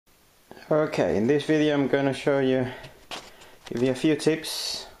Okay, in this video I'm going to give you a few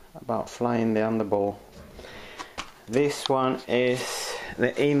tips about flying the Underball. This one is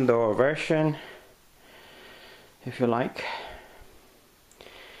the indoor version, if you like.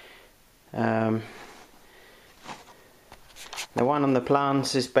 The one on the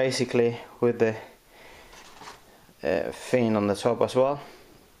plans is basically with the fin on the top as well,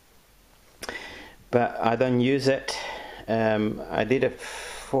 but I don't use it. I did it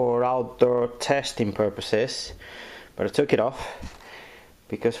for outdoor testing purposes, but I took it off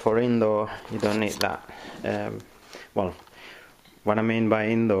because for indoor you don't need that. Well, what I mean by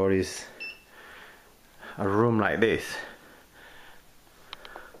indoor is a room like this.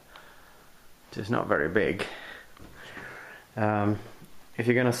 It's not very big. If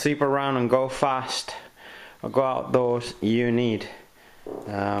you're gonna sleep around and go fast or go outdoors, you need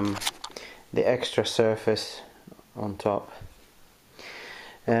the extra surface on top.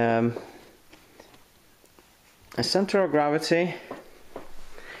 A center of gravity.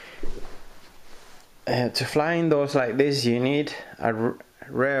 To fly indoors like this, you need a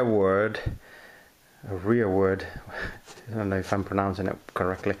rearward. I don't know if I'm pronouncing it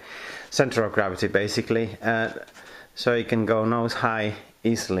correctly. Center of gravity, basically, so you can go nose high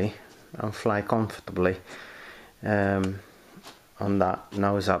easily and fly comfortably on that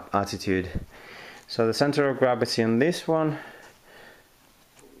nose up attitude. So the center of gravity on this one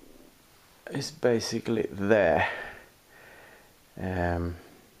is basically there,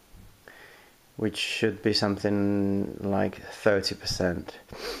 which should be something like 30%.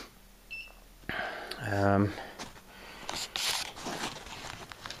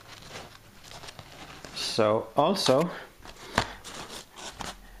 So also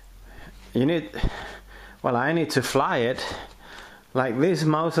you need, well, I need to fly it like this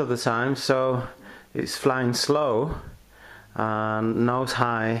most of the time, so it's flying slow and nose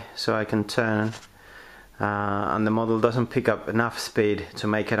high, so I can turn, and the model doesn't pick up enough speed to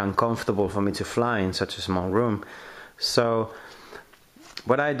make it uncomfortable for me to fly in such a small room. So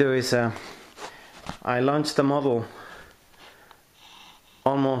what I do is I launch the model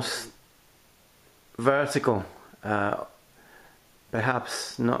almost vertical,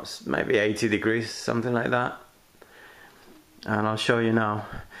 perhaps not, maybe 80 degrees, something like that, and I'll show you now.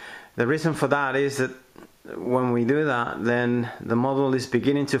 The reason for that is that when we do that, then the model is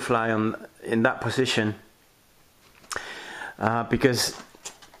beginning to fly in that position, because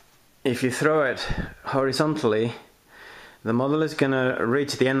if you throw it horizontally, the model is going to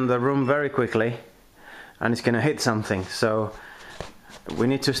reach the end of the room very quickly and it's going to hit something. So we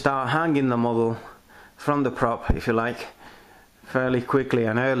need to start hanging the model from the prop, if you like, fairly quickly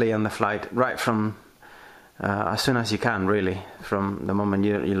and early in the flight, right from as soon as you can, really, from the moment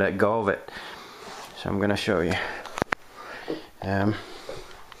you let go of it. So I'm going to show you. I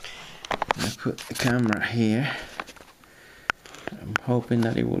put the camera here. I'm hoping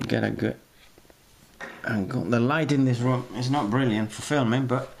that it will get a good angle. The light in this room is not brilliant for filming,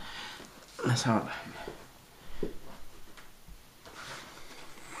 but let's have it.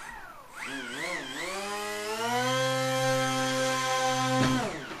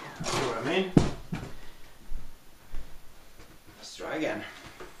 See what I mean? Let's try again.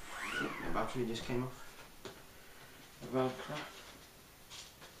 The battery just came off. The Velcro.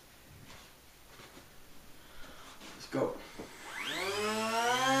 Let's go.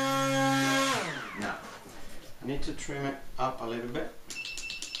 Now, I need to trim it up a little bit.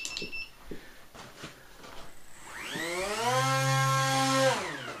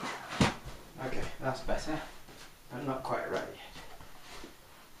 Okay, that's better, but not quite right yet.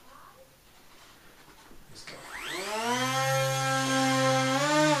 Let's go.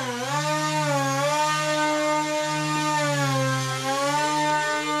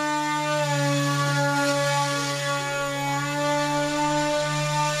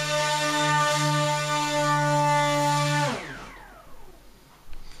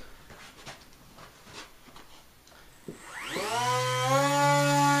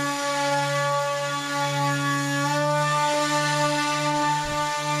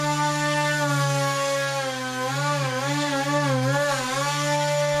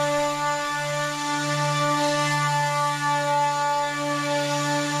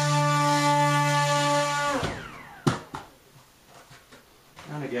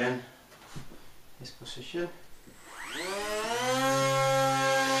 And again, this position.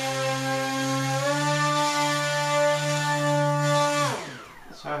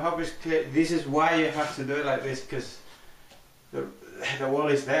 So I hope it's clear. This is why you have to do it like this, because the wall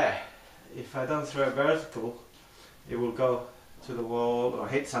is there. If I don't throw it vertical, it will go to the wall or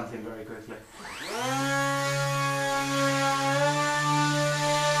hit something very quickly.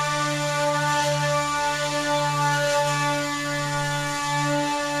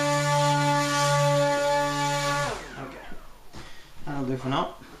 do for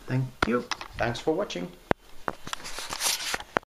now. Thank you. Thanks for watching.